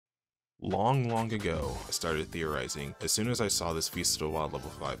Long ago, I started theorizing. As soon as I saw this Feast of the Wild level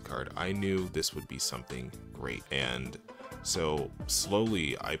 5 card, I knew this would be something great. And so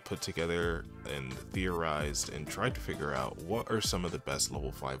slowly I put together and theorized and tried to figure out what are some of the best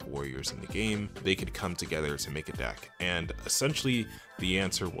level 5 warriors in the game they could come together to make a deck. And essentially the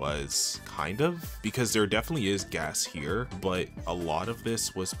answer was kind of, because there definitely is gas here, but a lot of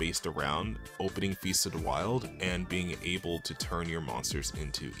this was based around opening Feast of the Wild and being able to turn your monsters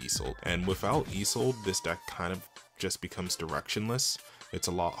into Isolde. And without Isolde, this deck kind of just becomes directionless. It's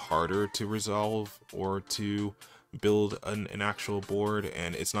a lot harder to resolve or to build an actual board,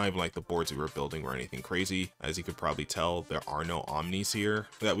 and it's not even like the boards we were building were anything crazy. As you could probably tell, there are no omnis here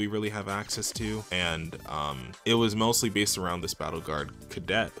that we really have access to, and it was mostly based around this Battle Guard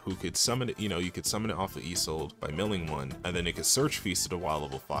cadet who could summon it. You know, you could summon it off of Isolde by milling one, and then it could search Feast of the Wild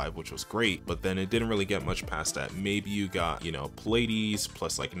level 5, which was great, but then it didn't really get much past that. Maybe you got, you know, Pleiades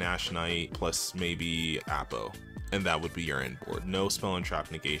plus like Nash Knight plus maybe Apo, and that would be your end board. No spell and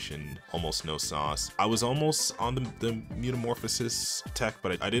trap negation, almost no sauce. I was almost on the Metamorphosis tech,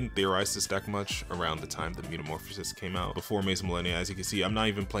 but I didn't theorize this deck much around the time the Metamorphosis came out, before Maze of Millennia. As you can see, I'm not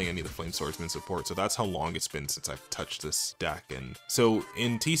even playing any of the Flame Swordsman support, so that's how long it's been since I've touched this deck. And so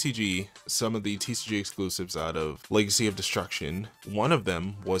in TCG, some of the TCG exclusives out of Legacy of Destruction, one of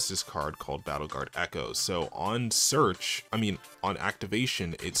them was this card called Battle Guard Echoes. So on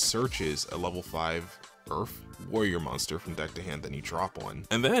activation, it searches a level 5 Earth warrior monster from deck to hand, then you drop one.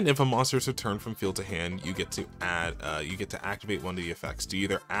 And then if a monster is returned from field to hand, you get to add activate one of the effects to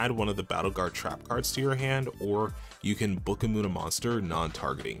either add one of the Battle Guard trap cards to your hand, or you can book a moon a monster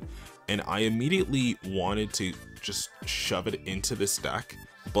non-targeting. And I immediately wanted to just shove it into this deck,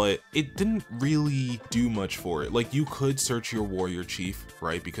 but it didn't really do much for it. Like, you could search your warrior chief,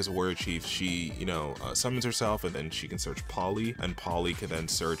 right? Because warrior chief, she, you know, summons herself, and then she can search Polly, and Polly can then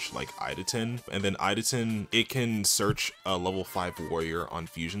search like Idaten, and then Idaten, it can search a level 5 warrior on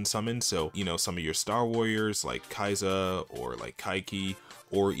fusion summon. So, you know, some of your star warriors like Kai'Sa or like Kaiki,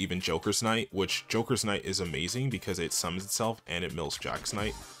 or even Joker's Knight, which Joker's Knight is amazing because it summons itself and it mills Jack's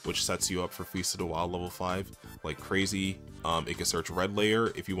Knight, which sets you up for Feast of the Wild level 5 like crazy. It can search Red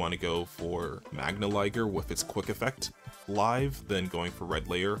Layer if you want to go for Magna Liger with its quick effect live, then going for Red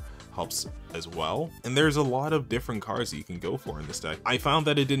Layer helps as well. And there's a lot of different cards that you can go for in this deck. I found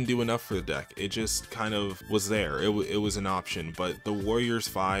that it didn't do enough for the deck. It just kind of was there. It was an option, but the Warriors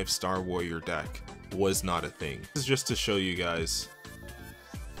 5 Star Warrior deck was not a thing. This is just to show you guys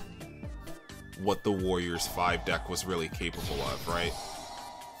what the Warriors 5 deck was really capable of, right?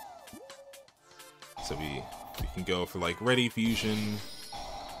 So we can go for like Ready Fusion,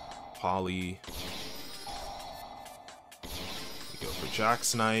 Polly, we go for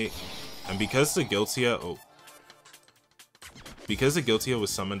Jack's Knight, and because the Giltia was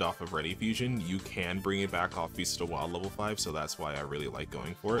summoned off of Ready Fusion, you can bring it back off Feast of the Wild level 5, so that's why I really like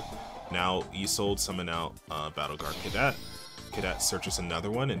going for it. Now Isolde summon out Battle Guard Cadet. Cadet searches another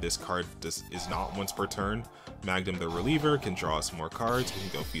one, and this card is not once per turn. Magnum the Reliever can draw us more cards. We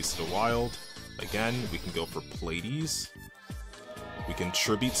can go Feast of the Wild. Again, we can go for Pleiades. We can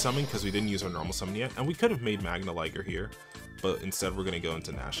Tribute Summon because we didn't use our normal summon yet, and we could have made Magna Liger here, but instead we're going to go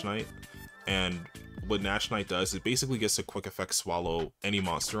into Nash Knight. And what Nash Knight does, it basically gets a quick effect swallow any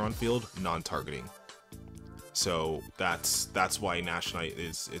monster on field, non-targeting. So that's why Nash Knight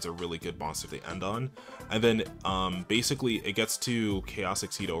is a really good monster to end on. And then basically it gets to Chaos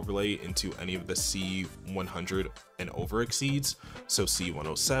Exceed overlay into any of the C100 and over exceeds. So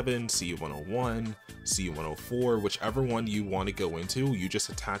C107, C101, C104, whichever one you want to go into, you just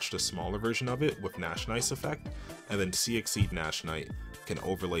attach the smaller version of it with Nash Knight's effect, and then C Exceed Nash Knight can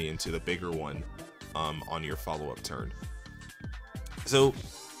overlay into the bigger one on your follow-up turn. So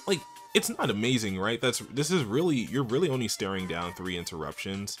like, it's not amazing, right? This is really, you're really only staring down 3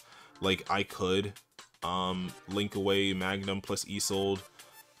 interruptions. Like, I could link away Magnum plus Isolde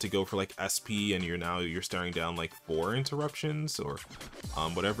to go for like SP, and you're staring down like 4 interruptions, or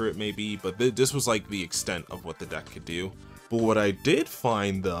whatever it may be. But this was like the extent of what the deck could do. But what I did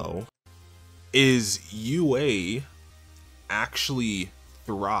find though is UA actually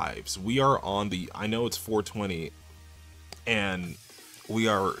thrives. We are on the, I know it's 420, and we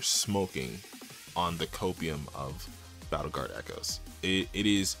are smoking on the copium of Battle Guard Echoes. It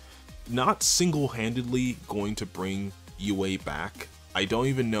is not single-handedly going to bring UA back. I don't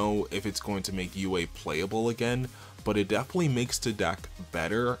even know if it's going to make UA playable again, but it definitely makes the deck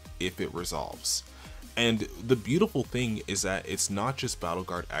better if it resolves. And the beautiful thing is that it's not just Battle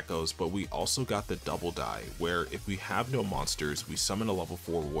Guard Echoes, but we also got the double die, where if we have no monsters, we summon a level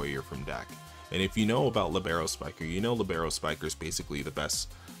 4 warrior from deck. And if you know about Libero Spiker, you know Libero Spiker is basically the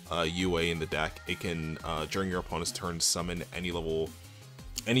best UA in the deck, it can during your opponent's turn summon any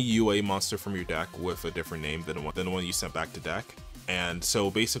UA monster from your deck with a different name than the one you sent back to deck. And so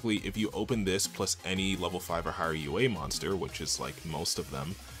basically, if you open this plus any level 5 or higher UA monster, which is like most of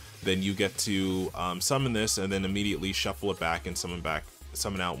them, then you get to summon this and then immediately shuffle it back and summon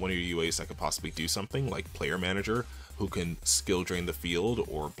out one of your UAs that could possibly do something, like Player Manager, who can skill drain the field,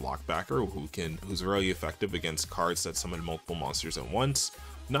 or Block Backer, who's really effective against cards that summon multiple monsters at once.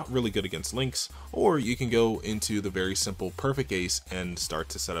 Not really good against links. Or you can go into the very simple Perfect Ace and start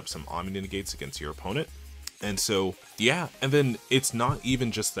to set up some Omni negates against your opponent. And so, yeah, and then it's not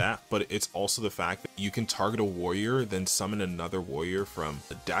even just that, but it's also the fact that you can target a warrior, then summon another warrior from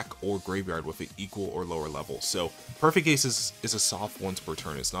a deck or graveyard with an equal or lower level. So Perfect Ace is a soft once per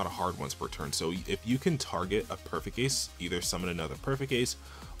turn, it's not a hard once per turn. So if you can target a Perfect Ace, either summon another Perfect Ace,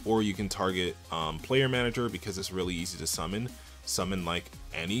 or you can target Player Manager, because it's really easy to summon like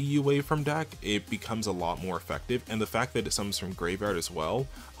any UA from deck, it becomes a lot more effective. And the fact that it summons from graveyard as well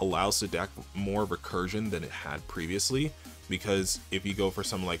allows the deck more recursion than it had previously, because if you go for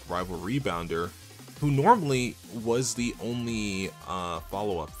something like Rival Rebounder, who normally was the only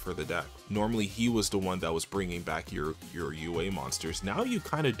follow-up for the deck, normally he was the one that was bringing back your UA monsters. Now you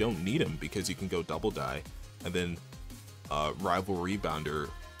kind of don't need him, because you can go double die and then Rival Rebounder.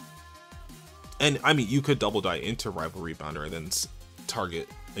 And I mean, you could double die into Rival Rebounder and then target,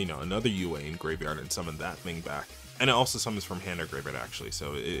 you know, another UA in graveyard and summon that thing back. And it also summons from hand or graveyard, actually,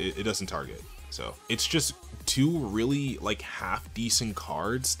 so it doesn't target. So it's just two really like half decent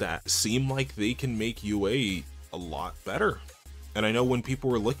cards that seem like they can make UA a lot better. And I know when people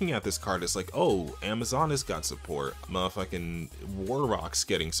were looking at this card, it's like, oh, Amazon has got support, motherfucking Warrock's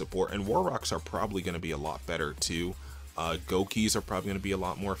getting support, and Warrocks are probably going to be a lot better too. Gokis are probably going to be a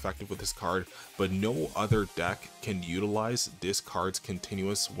lot more effective with this card, but no other deck can utilize this card's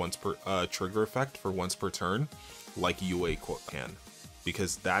continuous trigger effect for once per turn like UA can,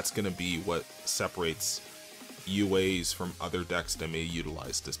 because that's going to be what separates UAs from other decks that may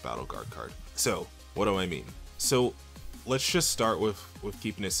utilize this Battle Guard card. So what do I mean? So let's just start with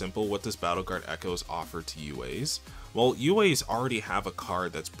keeping it simple. What does Battle Guard Echoes offer to UAs? Well, UAs already have a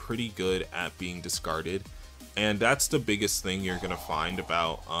card that's pretty good at being discarded. And that's the biggest thing you're going to find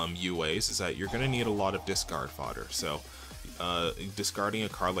about UAs, is that you're going to need a lot of discard fodder. So discarding a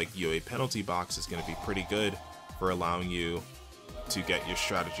card like UA Penalty Box is going to be pretty good for allowing you to get your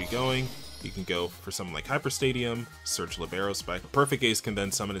strategy going. You can go for something like Hyper Stadium, search Libero Spike. Perfect Ace can then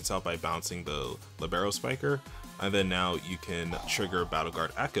summon itself by bouncing the Libero Spiker. And then now you can trigger Battle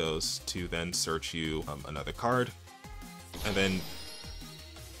Guard Echoes to then search you another card. And then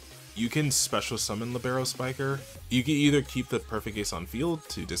you can special summon Libero Spiker. You can either keep the Perfect Ace on field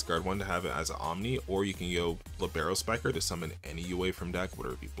to discard one to have it as an Omni, or you can go Libero Spiker to summon any UA from deck,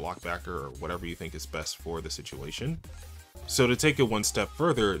 whether it be Block Backer or whatever you think is best for the situation. So to take it one step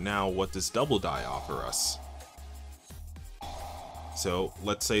further, now what does Double Die offer us? So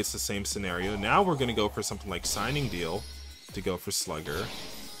let's say it's the same scenario. Now we're going to go for something like Signing Deal to go for Slugger,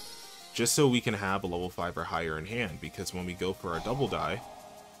 just so we can have a level 5 or higher in hand, because when we go for our Double Die,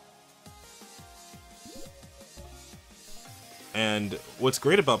 and what's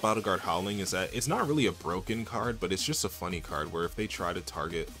great about Battle Guard Howling is that it's not really a broken card, but it's just a funny card where if they try to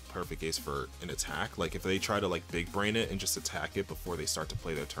target Perfect Ace for an attack, like if they try to like big brain it and just attack it before they start to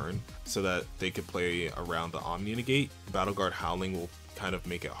play their turn so that they could play around the Omni negate, Battle Guard Howling will kind of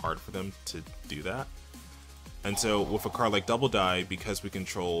make it hard for them to do that. And so with a card like Double Die, because we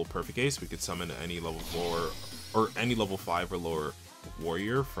control Perfect Ace, we could summon any level 4 or any level 5 or lower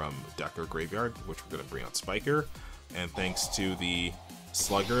warrior from deck or graveyard, which we're going to bring out Spiker. And thanks to the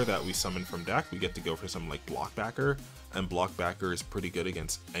Slugger that we summon from deck, we get to go for something like Block Backer. And Block Backer is pretty good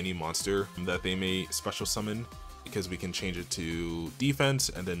against any monster that they may special summon, because we can change it to defense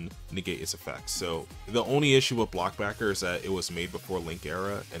and then negate its effects. So the only issue with Block Backer is that it was made before Link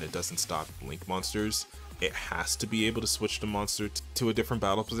era and it doesn't stop Link monsters. It has to be able to switch the monster to a different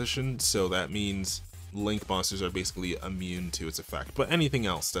battle position, so that means Link monsters are basically immune to its effect. But anything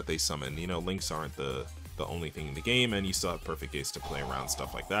else that they summon, you know, Links aren't the only thing in the game, and you still have Perfect Ace to play around,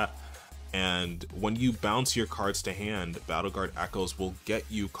 stuff like that. And when you bounce your cards to hand, Battle Guard Echoes will get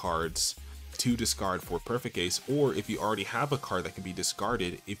you cards to discard for Perfect Ace, or if you already have a card that can be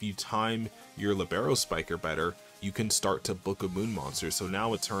discarded, if you time your Libero Spiker better, you can start to Book of Moon monsters. So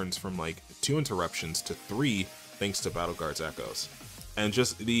now it turns from like 2 interruptions to 3 thanks to Battle Guard's Echoes. And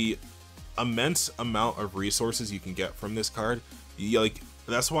just the immense amount of resources you can get from this card,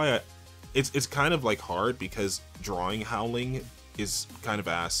 that's why it's kind of like hard, because drawing Howling is kind of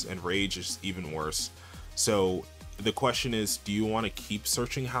ass and Rage is even worse. So the question is, do you want to keep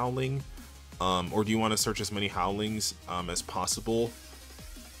searching Howling, or do you want to search as many Howlings as possible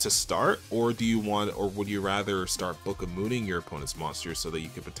to start, or would you rather start Book of Mooning your opponent's monsters so that you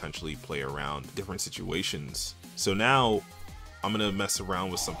could potentially play around different situations? So now I'm gonna mess around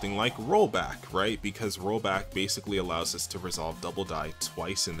with something like Rollback, right? Because Rollback basically allows us to resolve double die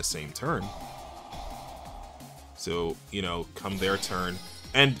twice in the same turn. So, you know, come their turn,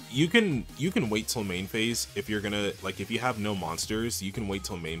 and you can wait till main phase if you're gonna, like, if you have no monsters, you can wait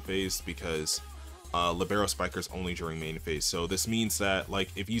till main phase because Libero Spiker's only during main phase. So this means that, like,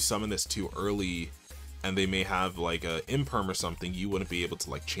 if you summon this too early and they may have like a imperm or something, you wouldn't be able to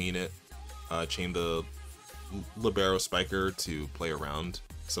like chain the Libero Spiker to play around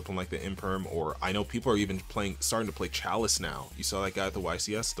something like the imperm. Or I know people are even starting to play Chalice now. You saw that guy at the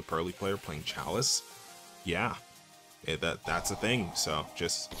YCS, the Pearly player, playing Chalice. Yeah, that's a thing. So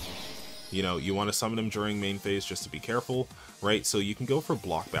just, you know, you want to summon him during main phase just to be careful, right? So you can go for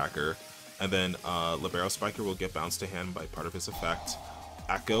Blockbacker, and then Libero Spiker will get bounced to hand by part of his effect.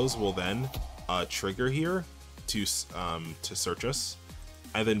 Echoes will then trigger here to search us,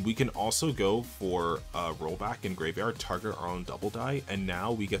 and then we can also go for Rollback and Graveyard, target our own double die, and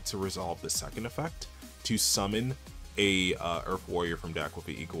now we get to resolve the second effect to summon a Earth Warrior from deck with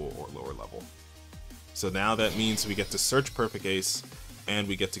an equal or lower level. So now that means we get to search Perfect Ace, and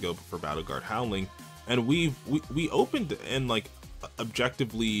we get to go for Battle Guard Howling, and we opened in like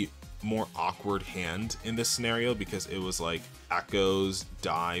objectively more awkward hand in this scenario because it was like Echoes,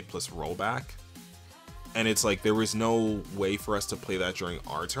 die plus Rollback, and it's like there was no way for us to play that during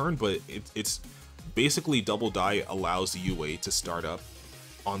our turn, but it's basically double die allows UA to start up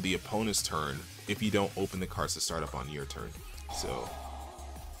on the opponent's turn if you don't open the cards to start up on your turn. So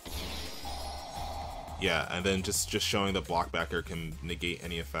yeah, and then just showing that Blockbacker can negate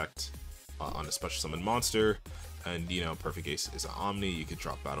any effect on a special summon monster. And, you know, Perfect Ace is an Omni, you could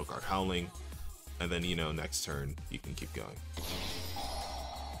drop Battle Guard Howling, and then, you know, next turn, you can keep going.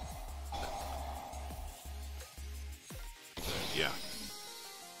 Yeah.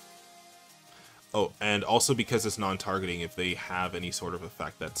 Oh, and also because it's non-targeting, if they have any sort of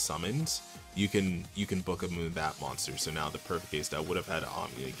effect that summons, you can Book of Moon that monster. So now the Perfect Ace that would have had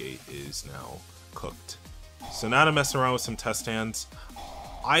Omni negate is now cooked. So now to mess around with some test hands.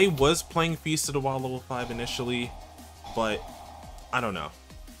 I was playing Feast of the Wild level 5 initially, but I don't know.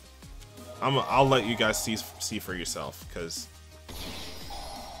 I'll let you guys see for yourself, because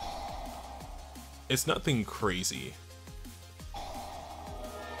it's nothing crazy.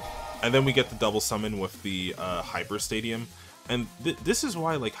 And then we get the double summon with the Hyper Stadium, and this is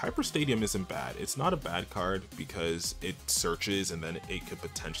why, like, Hyper Stadium isn't bad. It's not a bad card because it searches and then it could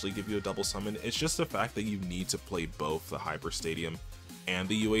potentially give you a double summon. It's just the fact that you need to play both the Hyper Stadium and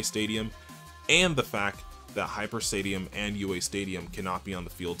the UA Stadium, and the fact that Hyper Stadium and UA Stadium cannot be on the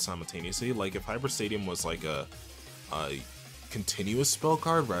field simultaneously. Like, if Hyper Stadium was like a continuous spell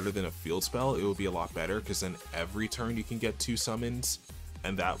card rather than a field spell, it would be a lot better, because then every turn you can get 2 summons,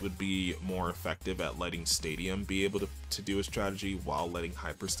 and that would be more effective at letting Stadium be able to do a strategy while letting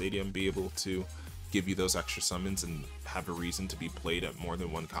Hyper Stadium be able to give you those extra summons and have a reason to be played at more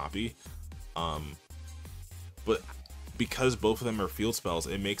than one copy. But because both of them are field spells,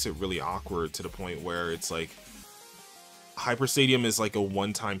 it makes it really awkward to the point where it's like Hyper Stadium is like a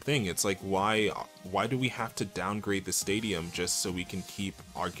one-time thing. It's like, why do we have to downgrade the Stadium just so we can keep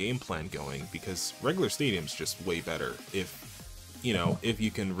our game plan going? Because regular Stadium's just way better if, you know, if you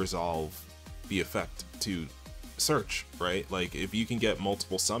can resolve the effect to search, right? Like, if you can get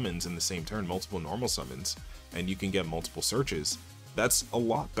multiple summons in the same turn, multiple normal summons, and you can get multiple searches, that's a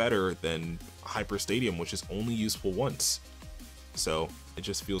lot better than Hyper Stadium, which is only useful once. So it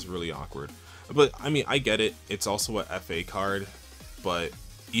just feels really awkward. But I mean, I get it. It's also a FA card, but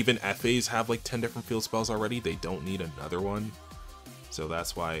even FAs have like 10 different field spells already. They don't need another one. So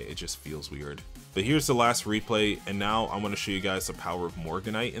that's why it just feels weird. But here's the last replay, and now I want to show you guys the power of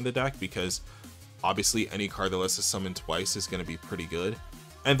Morganite in the deck, because obviously any card that lets us summon twice is going to be pretty good.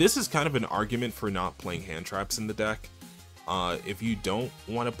 And this is kind of an argument for not playing hand traps in the deck. If you don't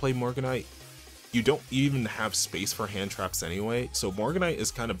want to play Morganite, you don't even have space for hand traps anyway, so Morganite is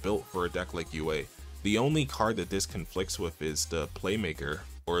kind of built for a deck like UA. The only card that this conflicts with is the Playmaker,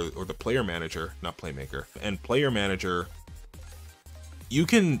 or the Player Manager, not Playmaker. And Player Manager, you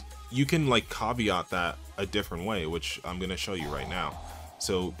can like caveat that a different way, which I'm going to show you right now.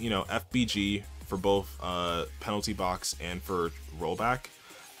 So, you know, FBG for both Penalty Box and for Rollback.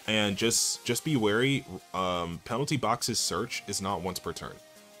 And just be wary, Penalty Box's search is not once per turn.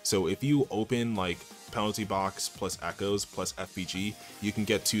 So if you open like penalty box plus echoes plus FBG, you can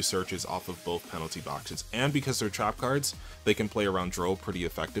get 2 searches off of both penalty boxes. And because they're trap cards, they can play around drill pretty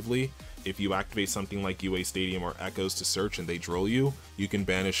effectively. If you activate something like UA Stadium or echoes to search and they drill you, you can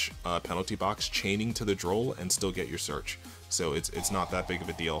banish penalty box chaining to the drill and still get your search. So it's not that big of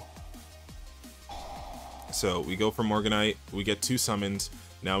a deal. So we go for Morganite, we get 2 summons.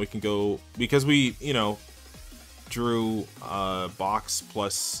 Now we can go, because we, you know, drew box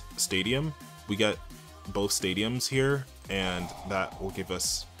plus stadium, we get both stadiums here, and that will give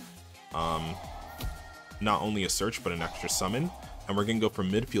us not only a search but an extra summon. And we're gonna go for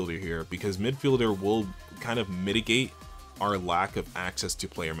midfielder here, because midfielder will kind of mitigate our lack of access to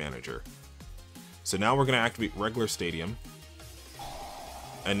player manager. So now we're gonna activate regular stadium,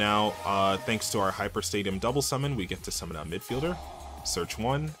 and now thanks to our hyper stadium double summon, we get to summon out midfielder. Search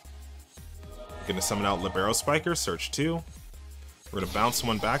 1. We're gonna summon out Libero Spiker, search 2. We're gonna bounce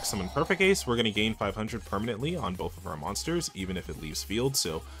 1 back, summon Perfect Ace. We're gonna gain 500 permanently on both of our monsters, even if it leaves field.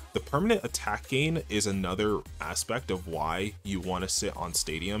 So the permanent attack gain is another aspect of why you want to sit on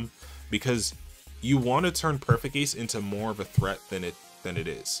Stadium, because you want to turn Perfect Ace into more of a threat than it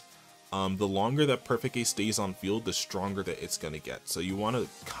is. The longer that Perfect Ace stays on field, the stronger that it's gonna get. So you want to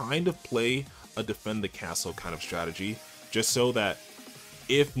kind of play a defend the castle kind of strategy, just so that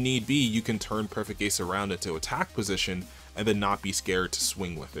if need be, you can turn Perfect Ace around into attack position and then not be scared to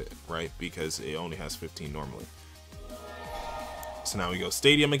swing with it, right? Because it only has 15 normally. So now we go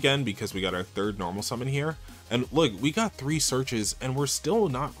Stadium again, because we got our 3rd normal summon here. And look, we got 3 searches and we're still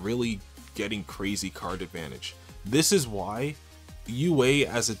not really getting crazy card advantage. This is why UA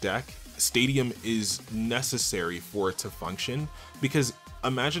as a deck, Stadium is necessary for it to function, because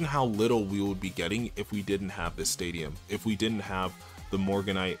imagine how little we would be getting if we didn't have this Stadium, if we didn't have the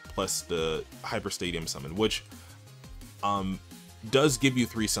Morganite plus the Hyper Stadium summon, which does give you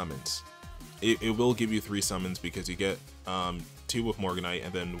 3 summons. It will give you 3 summons, because you get 2 with Morganite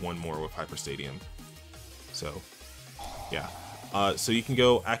and then 1 more with Hyper Stadium. So yeah, so you can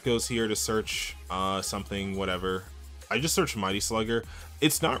go Echoes here to search something, whatever. I just searched Mighty Slugger.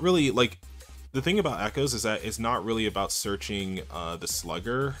 It's not really, like, the thing about Echoes is that it's not really about searching the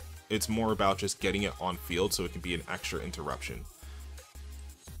Slugger. It's more about just getting it on field so it can be an extra interruption.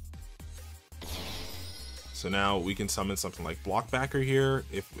 So now we can summon something like Blockbacker here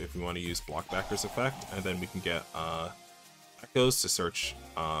if we want to use Blockbacker's effect, and then we can get Echoes to search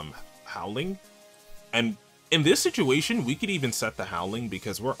Howling. And in this situation, we could even set the Howling,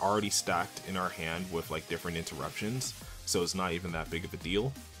 because we're already stacked in our hand with like different interruptions, so it's not even that big of a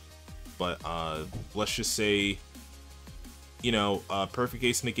deal. But let's just say, you know, Perfect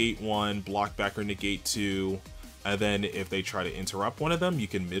Ace negate 1, Blockbacker negate 2, and then if they try to interrupt one of them, you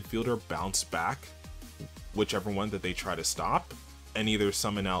can midfielder bounce back whichever one that they try to stop, and either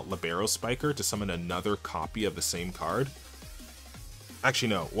summon out Libero Spiker to summon another copy of the same card. Actually,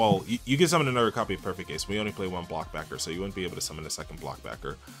 no. Well, you can summon another copy of Perfect Ace. We only play 1 Blockbacker, so you wouldn't be able to summon a second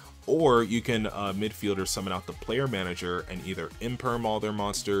Blockbacker. Or you can midfielder summon out the player manager and either imperm all their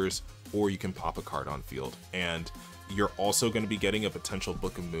monsters, or you can pop a card on field. And you're also going to be getting a potential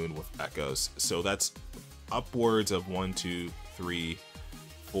Book of Moon with Echoes. So that's upwards of 1, 2, 3,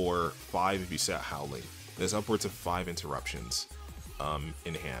 4, 5 if you set Howling. There's upwards of 5 interruptions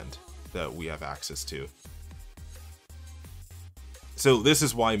in hand that we have access to. So this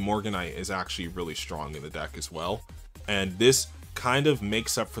is why Morganite is actually really strong in the deck as well. And this kind of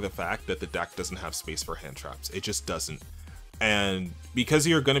makes up for the fact that the deck doesn't have space for hand traps. It just doesn't. And because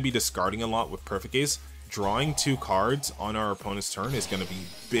you're going to be discarding a lot with Perfect Ace, drawing 2 cards on our opponent's turn is going to be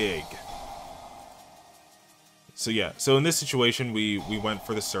big. So yeah, so in this situation, we went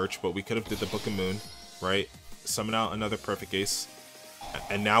for the search, but we could have did the Book of Moon, right? Summon out another Perfect Ace.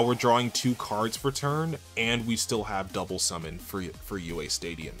 And now we're drawing 2 cards per turn, and we still have double summon for UA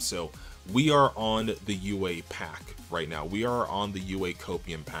Stadium. So we are on the UA pack right now. We are on the UA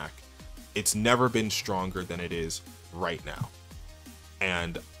Copium pack. It's never been stronger than it is right now.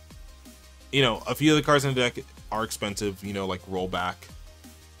 And, you know, a few of the cards in the deck are expensive, you know, like Rollback.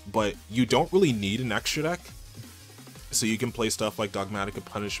 But you don't really need an extra deck. So you can play stuff like Dogmatic of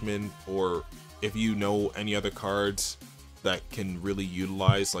Punishment, or if you know any other cards that can really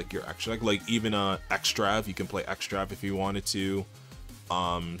utilize like your extra deck, like even Extrav, you can play Extrav if you wanted to.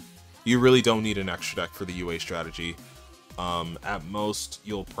 You really don't need an extra deck for the UA strategy. At most,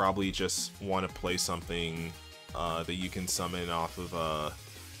 you'll probably just want to play something that you can summon off of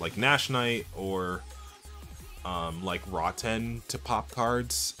like Nash Knight, or like Rotten to pop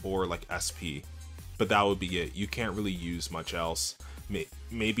cards, or like SP. But that would be it. You can't really use much else.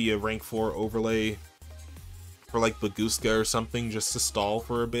 Maybe a rank 4 overlay, for like Baguska or something, just to stall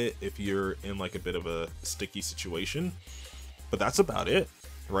for a bit if you're in like a bit of a sticky situation. But that's about it,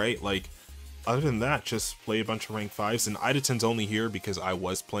 right? Like, other than that, just play a bunch of rank 5s. And Idaten's only here because I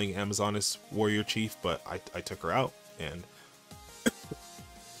was playing Amazoness Warrior Chief, but I took her out. And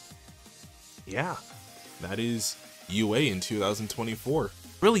yeah, that is UA in 2024.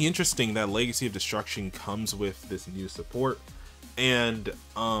 Really interesting that Legacy of Destruction comes with this new support. And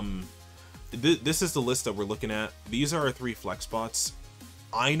this is the list that we're looking at. These are our 3 flex spots.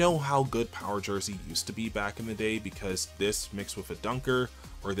 I know how good Power Jersey used to be back in the day, because this mixed with a Dunker,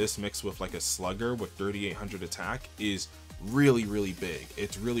 or this mixed with like a Slugger with 3800 attack is really, really big.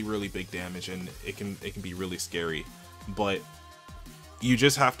 It's really, really big damage, and it can be really scary. But you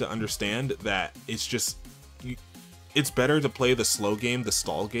just have to understand that it's better to play the slow game, the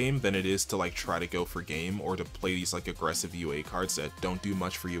stall game, than it is to like try to go for game, or to play these like aggressive UA cards that don't do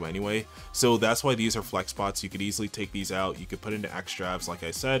much for you anyway. So that's why these are flex spots. You could easily take these out. You could put into Extravs, like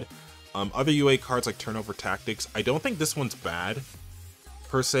I said. Other UA cards like Turnover Tactics, I don't think this one's bad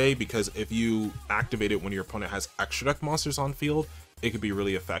per se, because if you activate it when your opponent has extra deck monsters on field, it could be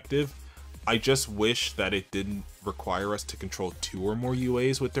really effective. I just wish that it didn't require us to control 2 or more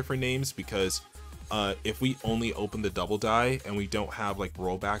UAs with different names, because if we only open the double die and we don't have like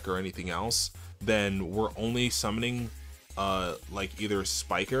rollback or anything else, then we're only summoning like either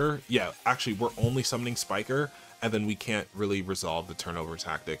Spiker. Yeah, actually we're only summoning Spiker, and then we can't really resolve the Turnover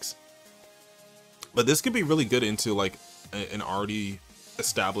Tactics. But this could be really good into like an already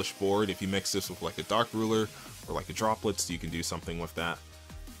established board. If you mix this with like a Dark Ruler or like a Droplets, you can do something with that.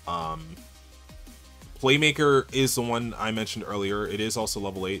 Playmaker is the one I mentioned earlier. It is also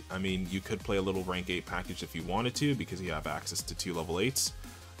level 8. I mean, you could play a little rank 8 package if you wanted to, because you have access to 2 level 8s.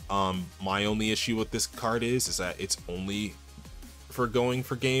 My only issue with this card is that it's only for going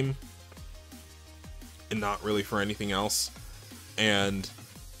for game and not really for anything else. And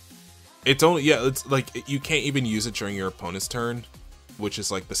it's only, yeah, it's like you can't even use it during your opponent's turn, which is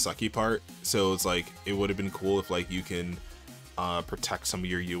like the sucky part. So it's like, it would have been cool if like you can protect some of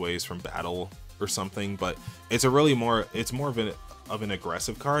your UAs from battle or something, but it's it's more of an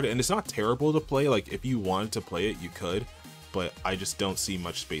aggressive card, and it's not terrible to play. Like, if you wanted to play it, you could, but I just don't see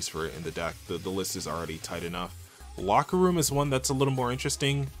much space for it in the deck. The list is already tight enough. Locker Room is one that's a little more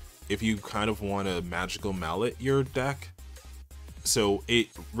interesting if you kind of want to magical mallet your deck. So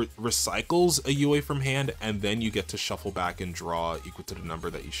it recycles a UA from hand, and then you get to shuffle back and draw equal to the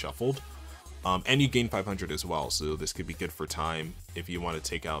number that you shuffled. And you gain 500 as well, so this could be good for time. If you want to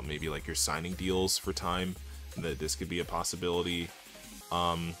take out maybe like your signing deals for time, that this could be a possibility.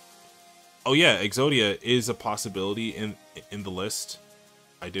 Oh yeah, Exodia is a possibility in the list.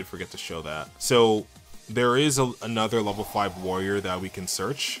 I did forget to show that. So there is another level 5 warrior that we can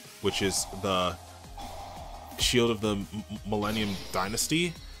search, which is the Shield of the Millennium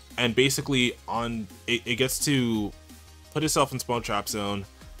Dynasty. And basically it gets to put itself in Spell Trap Zone,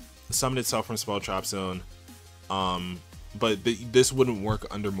 summon itself from Spell Trap Zone, but this wouldn't work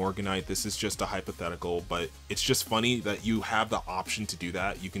under Morganite. This is just a hypothetical, but it's just funny that you have the option to do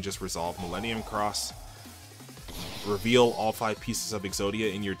that. You can just resolve Millennium Cross, reveal all 5 pieces of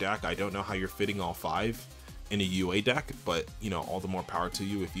Exodia in your deck. I don't know how you're fitting all 5 in a UA deck, but you know, all the more power to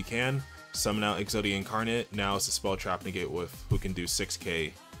you if you can. Summon out Exodia Incarnate. Now it's a Spell Trap Negate with who can do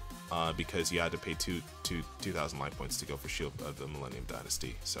 6k, because you had to pay 2,000 life points to go for Shield of the Millennium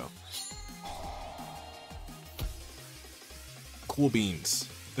Dynasty. So cool beans.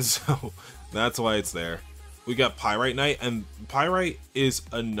 So that's why it's there. We got Pyrite Knight, and Pyrite is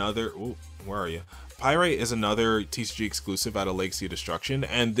another. Ooh, where are you? Pyrite is another TCG exclusive out of Legacy of Destruction,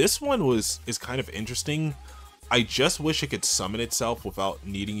 and this one is kind of interesting. I just wish it could summon itself without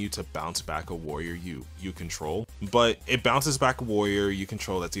needing you to bounce back a warrior you control. But it bounces back a warrior you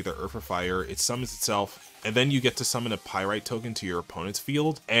control that's either Earth or Fire. It summons itself, and then you get to summon a Pyrite token to your opponent's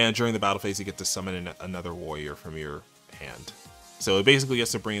field. And during the battle phase, you get to summon another warrior from your hand. So it basically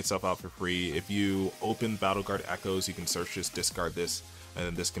gets to bring itself out for free. If you open Battle Guard Echoes, you can search this, discard this, and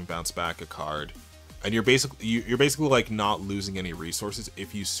then this can bounce back a card. And you're basically like not losing any resources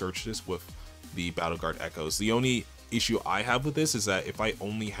if you search this with the Battle Guard Echoes. The only issue I have with this is that if I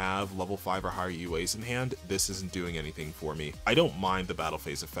only have level 5 or higher UAs in hand, this isn't doing anything for me. I don't mind the battle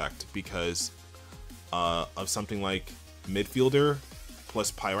phase effect because of something like Midfielder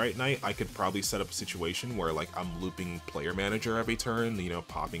plus Pyrite Knight. I could probably set up a situation where like I'm looping Player Manager every turn, you know,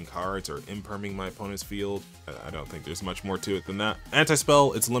 popping cards or imperming my opponent's field. I don't think there's much more to it than that.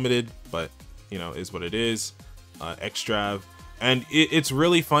 Anti-spell, it's limited, but you know, is what it is. Extrav. And it's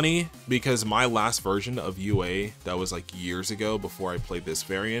really funny because my last version of UA that was like years ago before I played this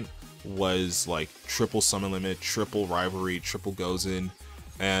variant was like triple summon limit, triple rivalry, triple goes in,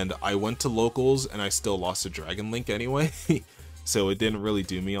 and I went to locals and I still lost to Dragon Link anyway. So it didn't really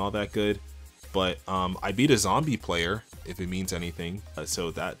do me all that good. But I beat a zombie player, if it means anything,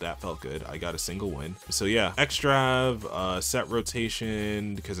 so that felt good. I got a single win. So yeah, Extrav, set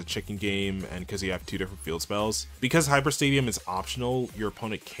rotation because of chicken game, and because you have 2 different field spells. Because Hyper Stadium is optional, your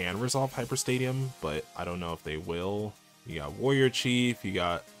opponent can resolve Hyper Stadium, but I don't know if they will. You got Warrior Chief, you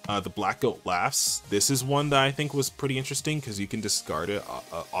got the Black Goat Laughs. This is one that I think was pretty interesting because you can discard it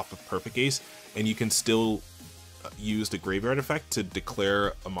off of Perfect Ace, and you can still use the graveyard effect to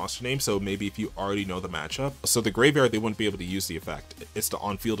declare a monster name. So maybe if you already know the matchup, so the graveyard, they wouldn't be able to use the effect. It's the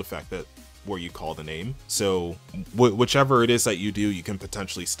on-field effect that where you call the name. So whichever it is that you do, you can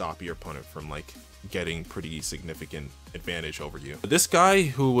potentially stop your opponent from like getting pretty significant advantage over you. This guy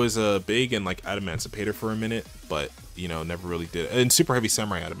who was big and like Adamantipator for a minute, but you know, never really did. And Super Heavy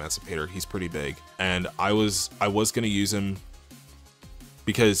Samurai Adamantipator, he's pretty big. And I was gonna use him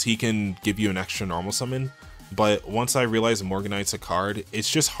because he can give you an extra normal summon. But once I realized Morganite's a card,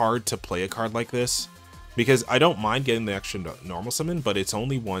 it's just hard to play a card like this. Because I don't mind getting the extra normal summon, but it's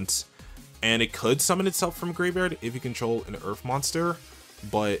only once. And it could summon itself from graveyard if you control an Earth monster.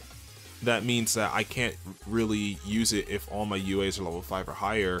 But that means that I can't really use it if all my UAs are level 5 or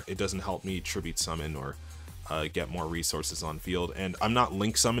higher. It doesn't help me tribute summon or get more resources on field. And I'm not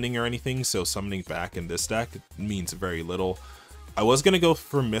link summoning or anything, so summoning back in this deck means very little. I was going to go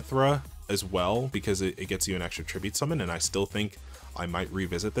for Mithra as well because it gets you an extra tribute summon, and I still think I might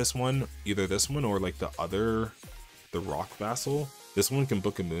revisit this one, either this one or like the Rock Vassal. This one can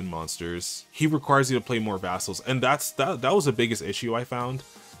book a moon monsters. He requires you to play more vassals, and that was the biggest issue I found,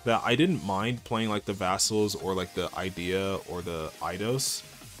 that I didn't mind playing like the vassals or like the Idea or the Eidos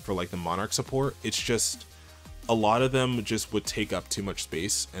for like the monarch support. It's just a lot of them just would take up too much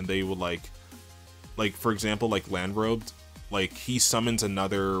space, and they would like for example, like Land Robed, like he summons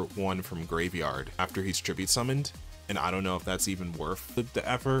another one from graveyard after he's tribute summoned, and I don't know if that's even worth the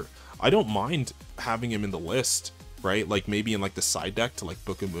effort. I don't mind having him in the list, right? Like maybe in like the side deck to like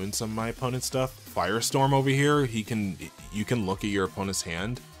book a moon some of my opponent's stuff. Firestorm over here, you can look at your opponent's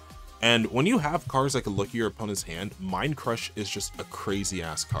hand, and when you have cards that can look at your opponent's hand, Mind Crush is just a crazy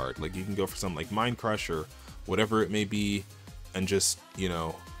ass card. Like you can go for something like Mind Crush or whatever it may be, and just, you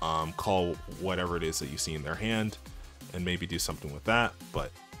know, call whatever it is that you see in their hand and maybe do something with that.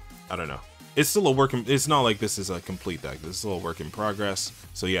 But I don't know, it's still a work in, it's not like this is a complete deck, this is still a work in progress.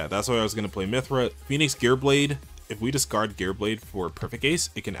 So yeah, that's why I was going to play Mithra. Phoenix Gearblade, if we discard Gearblade for Perfect Ace,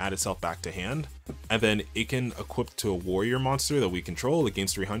 it can add itself back to hand, and then it can equip to a warrior monster that we control that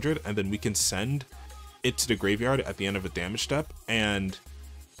gains 300, and then we can send it to the graveyard at the end of a damage step, and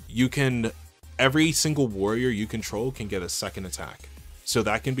you can, every single warrior you control can get a second attack. So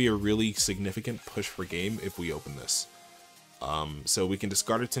that can be a really significant push for game if we open this. So we can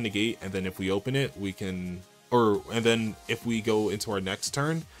discard it to negate, and then if we open it, we can, and then if we go into our next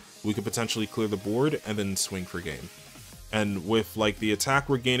turn, we could potentially clear the board and then swing for game. And with like the attack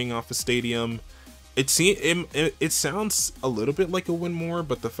we're gaining off the stadium, it sounds a little bit like a win more,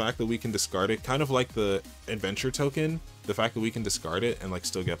 but the fact that we can discard it, kind of like the adventure token, the fact that we can discard it and like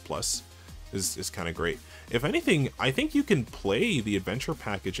still get plus is kind of great. If anything, I think you can play the adventure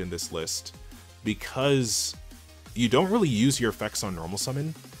package in this list because you don't really use your effects on normal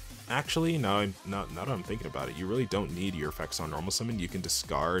summon. Actually, now that I'm thinking about it, you really don't need your effects on normal summon. You can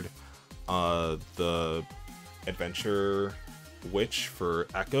discard the adventure witch for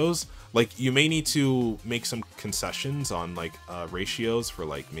echoes. Like you may need to make some concessions on like ratios for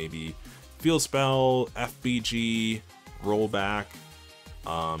like maybe field spell, FBG, rollback,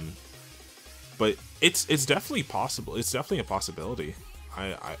 but it's definitely possible. It's definitely a possibility.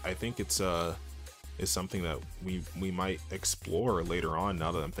 I think it's something that we might explore later on,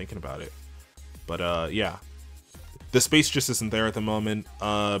 now that I'm thinking about it. But yeah, the space just isn't there at the moment.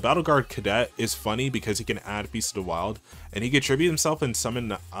 Battle Guard Cadet is funny because he can add Beast of the Wild, and he can tribute himself and summon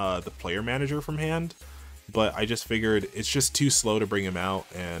the player manager from hand, but I just figured it's just too slow to bring him out,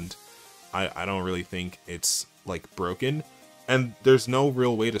 and I don't really think it's like broken, and there's no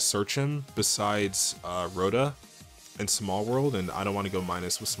real way to search him besides Rhoda and Small World, and I don't want to go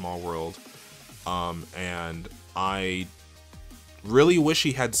minus with Small World. And I really wish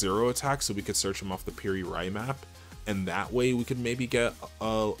he had 0 attack so we could search him off the Piri Rai map, and that way we could maybe get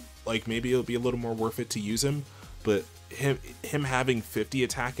like maybe it'll be a little more worth it to use him. But him having 50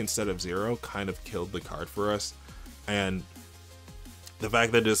 attack instead of 0 kind of killed the card for us, and the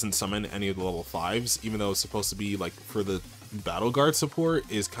fact that it doesn't summon any of the level 5s, even though it's supposed to be like for the Battle Guard support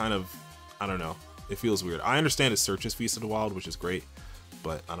is kind of, I don't know, it feels weird. I understand it searches Feast of the Wild, which is great,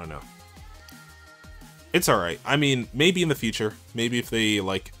 but I don't know. It's alright. I mean, maybe in the future, maybe if they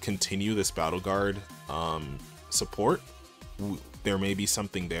like continue this Battle Guard support, there may be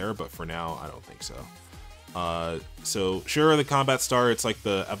something there, but for now, I don't think so. So sure, the combat star, it's like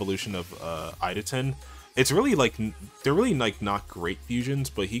the evolution of Idaten. It's really like, they're really like not great fusions,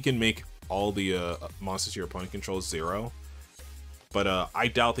 but he can make all the monsters your opponent controls 0. But I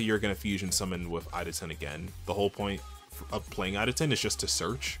doubt that you're going to fusion summon with Idaten again. The whole point of playing Idaten is just to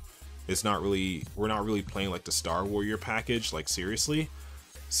search. It's not really, we're not really playing like the Star Warrior package, like seriously.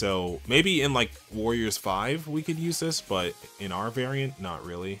 So maybe in like Warriors 5 we could use this, but in our variant, not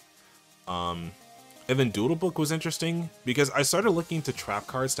really. And then Doodle Book was interesting because I started looking to trap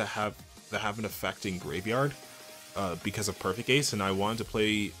cards that have an effect in Graveyard because of Perfect Ace, and I wanted to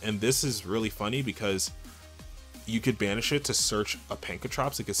play, and this is really funny because you could banish it to search a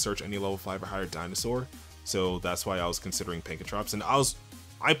Pankatrops. It could search any level 5 or higher dinosaur. So that's why I was considering Pankatrops, and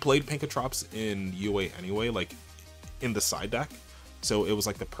I played Pankatrops in UA anyway, like in the side deck, so it was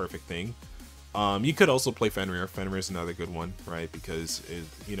like the perfect thing. You could also play Fenrir. Fenrir is another good one, right? Because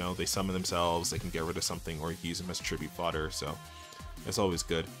you know, they summon themselves, they can get rid of something, or use them as tribute fodder, so it's always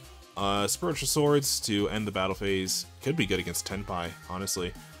good. Spiritual Swords to end the battle phase could be good against Tenpai,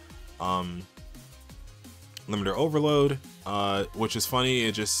 honestly. Limiter Overload, which is funny,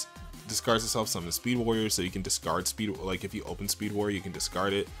 it just discards itself summon Speed Warrior, so you can discard Speed, like if you open Speed Warrior, you can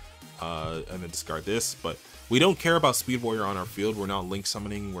discard it, and then discard this, but we don't care about Speed Warrior on our field. We're not link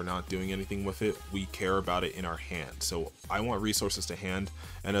summoning, we're not doing anything with it, we care about it in our hand, so I want resources to hand,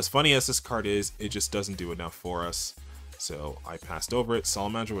 and as funny as this card is, it just doesn't do enough for us, so I passed over it.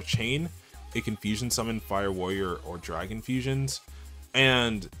 Salamander with Chain, it can fusion summon Fire Warrior or Dragon fusions,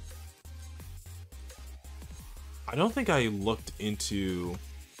 and I don't think I looked into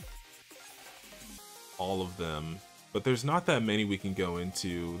all of them, but there's not that many we can go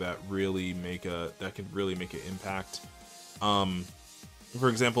into that really make that can really make an impact. For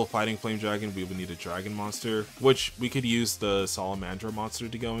example, fighting Flame Dragon, we would need a dragon monster, which we could use the Salamandra monster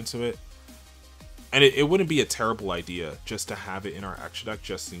to go into it. And it wouldn't be a terrible idea just to have it in our extra deck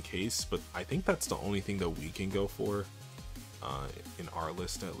just in case, but I think that's the only thing that we can go for, in our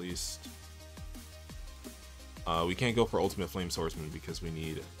list at least. We can't go for Ultimate Flame Swordsman because we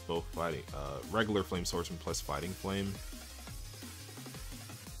need both fighting, regular Flame Swordsman plus Fighting Flame.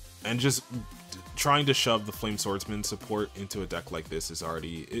 And just trying to shove the Flame Swordsman support into a deck like this is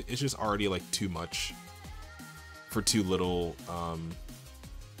already, it's just already like too much for too little,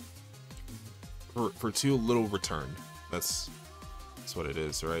 for too little return. That's what it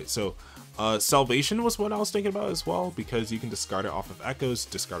is, right? So Salvation was what I was thinking about as well, because you can discard it off of Echoes,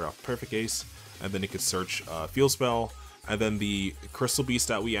 discard it off Perfect Ace, and then it could search Field Spell, and then the Crystal Beast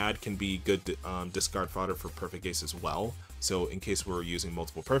that we add can be good discard fodder for Perfect Ace as well. So in case we're using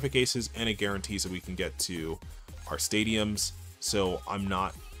multiple Perfect Aces, and it guarantees that we can get to our stadiums. So I'm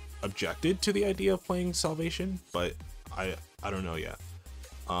not objected to the idea of playing Salvation, but I don't know yet.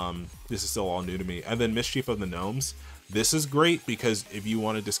 This is still all new to me. And then Mischief of the Gnomes. This is great because if you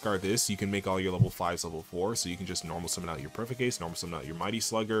want to discard this, you can make all your level 5s level 4, so you can just normal summon out your Perfect Ace, normal summon out your Mighty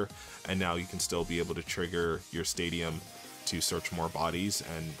Slugger, and now you can still be able to trigger your Stadium to search more bodies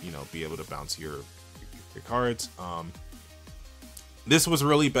and, you know, be able to bounce your cards. This was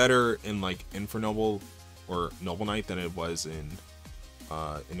really better in like Infernoble or Noble Knight than it was in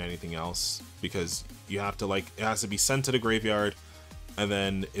anything else, because you have to, like, it has to be sent to the graveyard, and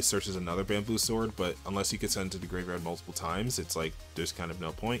then it searches another Bamboo Sword, but unless you could send it to the graveyard multiple times, it's like, there's kind of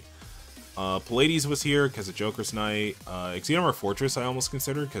no point. Pallades was here because of Joker's Knight. Exodia Fortress I almost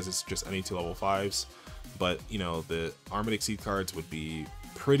considered because it's just any 2 level 5s, but, you know, the Armored Exceed cards would be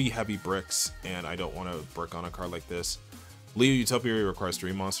pretty heavy bricks, and I don't want to brick on a card like this. Leo Utopia requires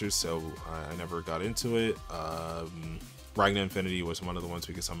 3 monsters, so I never got into it. Ragna Infinity was one of the ones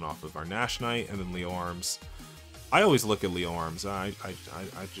we could summon off of our Nash Knight, and then Leo Arms. I always look at Leo Arms. I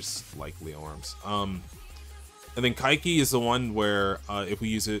just like Leo Arms. And then Kaiki is the one where if we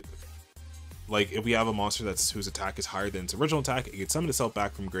use it, like if we have a monster whose attack is higher than its original attack, it can summon itself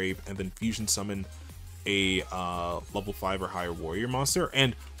back from grave and then fusion summon a level 5 or higher warrior monster.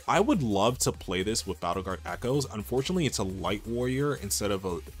 And I would love to play this with Battle Guard Echoes. Unfortunately, it's a light warrior instead of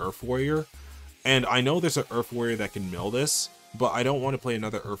an earth warrior. And I know there's an earth warrior that can mill this, but I don't want to play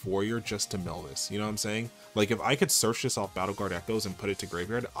another Earth Warrior just to mill this, you know what I'm saying? Like, if I could search this off Battle Guard Echoes and put it to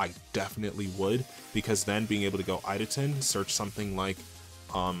Graveyard, I definitely would, because then being able to go Idaten, search something like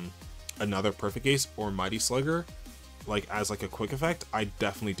another Perfect Ace or Mighty Slugger, like, as like a quick effect, I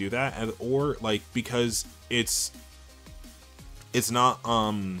definitely do that. And or, like, because it's it's not,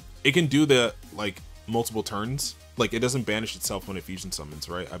 it can do the, like, multiple turns. Like, it doesn't banish itself when it fusion summons,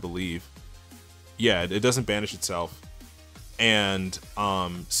 right? I believe. Yeah, it doesn't banish itself. And,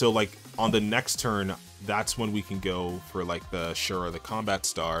 so, like, on the next turn, that's when we can go for, like, the Shura, the combat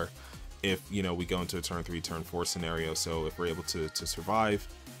star, if, you know, we go into a turn 3, turn 4 scenario. So if we're able to survive,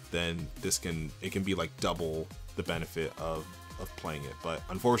 then it can be, like, double the benefit of playing it. But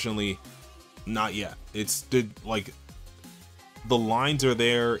unfortunately, not yet. It's, like, the lines are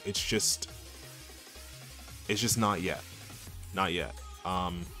there, it's just not yet. Not yet.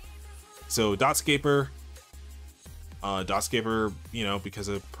 So Dotscaper, you know, because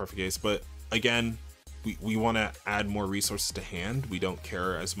of Perfect Ace, but again, we want to add more resources to hand. We don't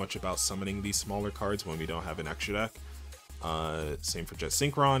care as much about summoning these smaller cards when we don't have an extra deck. Same for Jet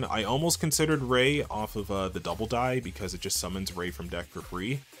Synchron. I almost considered Ray off of the double die because it just summons Ray from deck for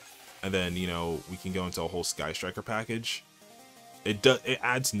free, and then, you know, we can go into a whole Sky Striker package. It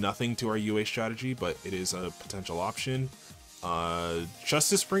adds nothing to our UA strategy, but it is a potential option.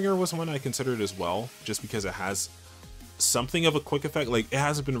 Justice Bringer was one I considered as well, just because it has something of a quick effect. Like, it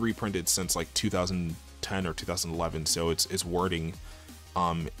hasn't been reprinted since like 2010 or 2011, so its wording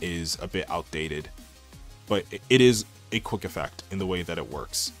is a bit outdated, but it is a quick effect in the way that it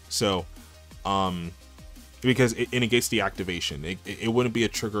works. So because it negates the activation, it wouldn't be a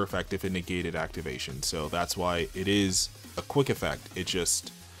trigger effect if it negated activation, so that's why it is a quick effect. It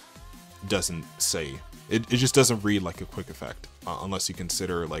just doesn't say, it just doesn't read like a quick effect, unless you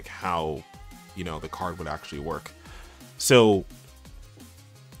consider like how, you know, the card would actually work. So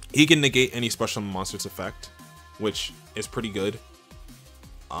he can negate any special monster's effect, which is pretty good.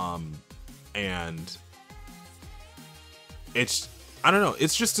 And it's, I don't know,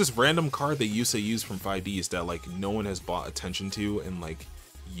 it's just this random card that Yusa used from 5Ds that like no one has bought attention to in like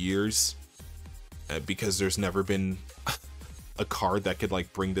years, because there's never been a card that could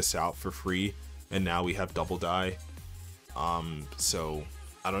like bring this out for free, and now we have double die. So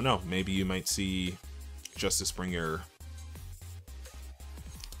I don't know, maybe you might see Justice Bringer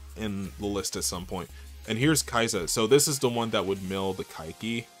in the list at some point. And here's Kaiza. So this is the one that would mill the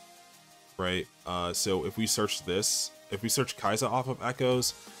Kaiki, right? So if we search this, if we search Kaiza off of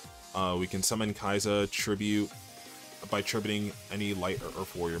Echoes, we can summon Kaiza tribute by tributing any light or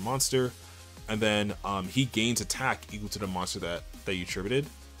earth warrior monster, and then he gains attack equal to the monster that you tributed.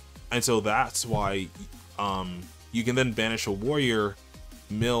 And so that's why you can then banish a warrior,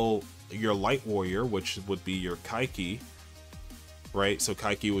 mill your light warrior, which would be your Kaiki, right? So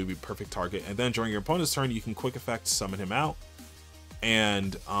Kaiki would be perfect target, and then during your opponent's turn, you can quick effect summon him out,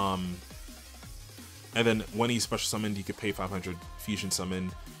 and then when he's special summoned, you could pay 500 fusion summon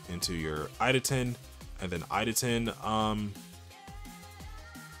into your Idaten, and then Idaten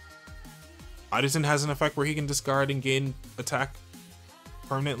has an effect where he can discard and gain attack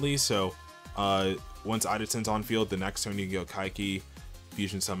permanently. So once Idaten's on field, the next turn you can go Kaiki,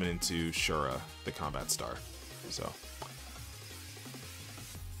 fusion summon into Shura, the combat star. So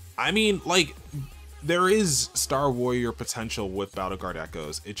I mean, like, there is Star Warrior potential with Battle Guard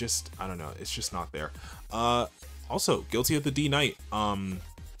Echoes. It just, I don't know, it's just not there. Also, Guilty of the D Knight.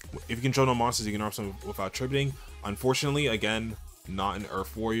 If you control no monsters, you can arm some without tributing. Unfortunately, again, not an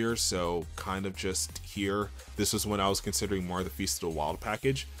Earth Warrior, so kind of just here. This was when I was considering more of the Feast of the Wild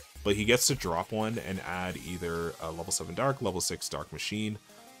package, but he gets to drop one and add either a level 7 Dark, level 6 Dark Machine,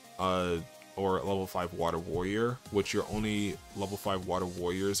 or level 5 Water Warrior, which are only level 5 Water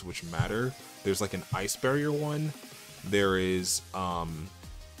Warriors which matter. There's like an Ice Barrier one. There is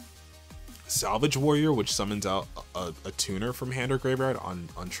Salvage Warrior, which summons out a tuner from hand or graveyard on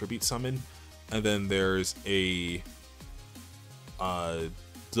tribute summon. And then there's a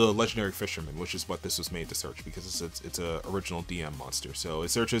the Legendary Fisherman, which is what this was made to search, because it's a original DM monster. So it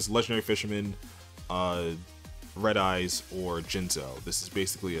searches Legendary Fisherman, Red Eyes, or Jinzo. This is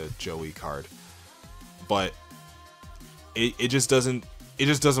basically a Joey card, but it just doesn't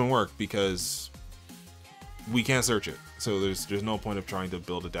work because we can't search it. So there's no point of trying to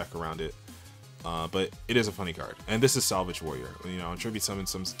build a deck around it. But it is a funny card, and this is Salvage Warrior. You know, tribute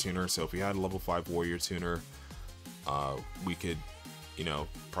summons a tuner. So if we had a level 5 Warrior tuner, we could, you know,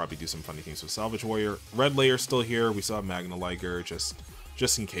 probably do some funny things with Salvage Warrior. Red Layer still here. We still have Magna Liger just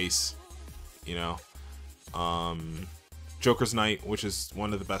in case, you know. Joker's Knight, which is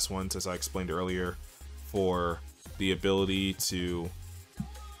one of the best ones, as I explained earlier, for the ability to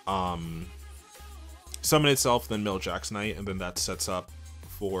summon itself, then mill Jack's Knight, and then that sets up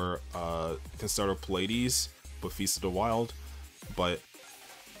for Concerto Pallades with Feast of the Wild.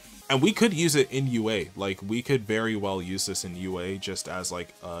 And we could use it in UA. Like, we could very well use this in UA just as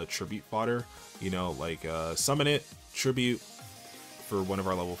like tribute fodder, you know, like summon it, tribute, for one of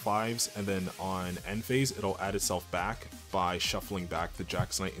our level 5s, and then on end phase, it'll add itself back by shuffling back the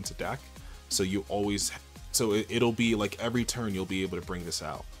Jack's Knight into deck. So you always, so it'll be like every turn you'll be able to bring this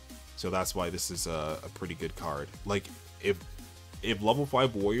out. So that's why this is a pretty good card. Like if level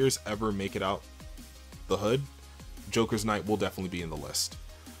 5 warriors ever make it out the hood, Joker's Knight will definitely be in the list.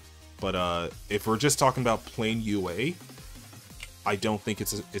 But if we're just talking about plain UA, I don't think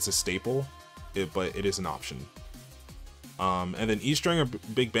it's a staple, but it is an option. And then E-String or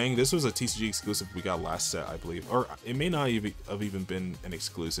Big Bang, this was a TCG exclusive we got last set, I believe, or it may not have even been an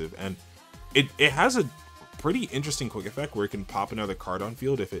exclusive. And it has a pretty interesting quick effect where it can pop another card on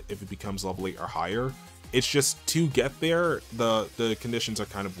field if it becomes level 8 or higher. It's just to get there, the conditions are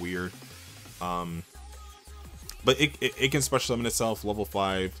kind of weird. But it can special summon itself, level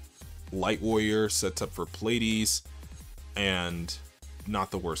 5, Light Warrior, sets up for Pleiades, and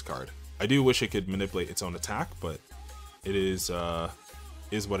not the worst card. I do wish it could manipulate its own attack, but it is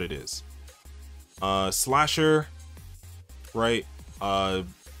what it is. Slasher, right?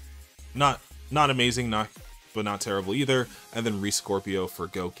 Not amazing, but not terrible either. And then Re-Scorpio for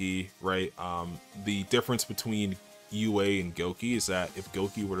Goki, right? The difference between UA and Goki is that if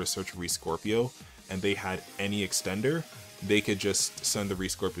Goki were to search Re-Scorpio and they had any extender, they could just send the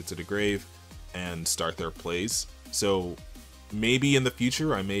Re-Scorpio to the grave and start their plays. So maybe in the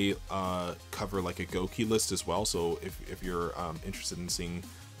future I may cover like a Goki list as well. So if you're interested in seeing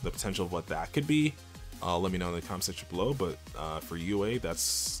the potential of what that could be, let me know in the comment section below. But for UA,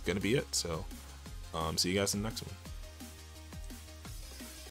 that's gonna be it. So see you guys in the next one.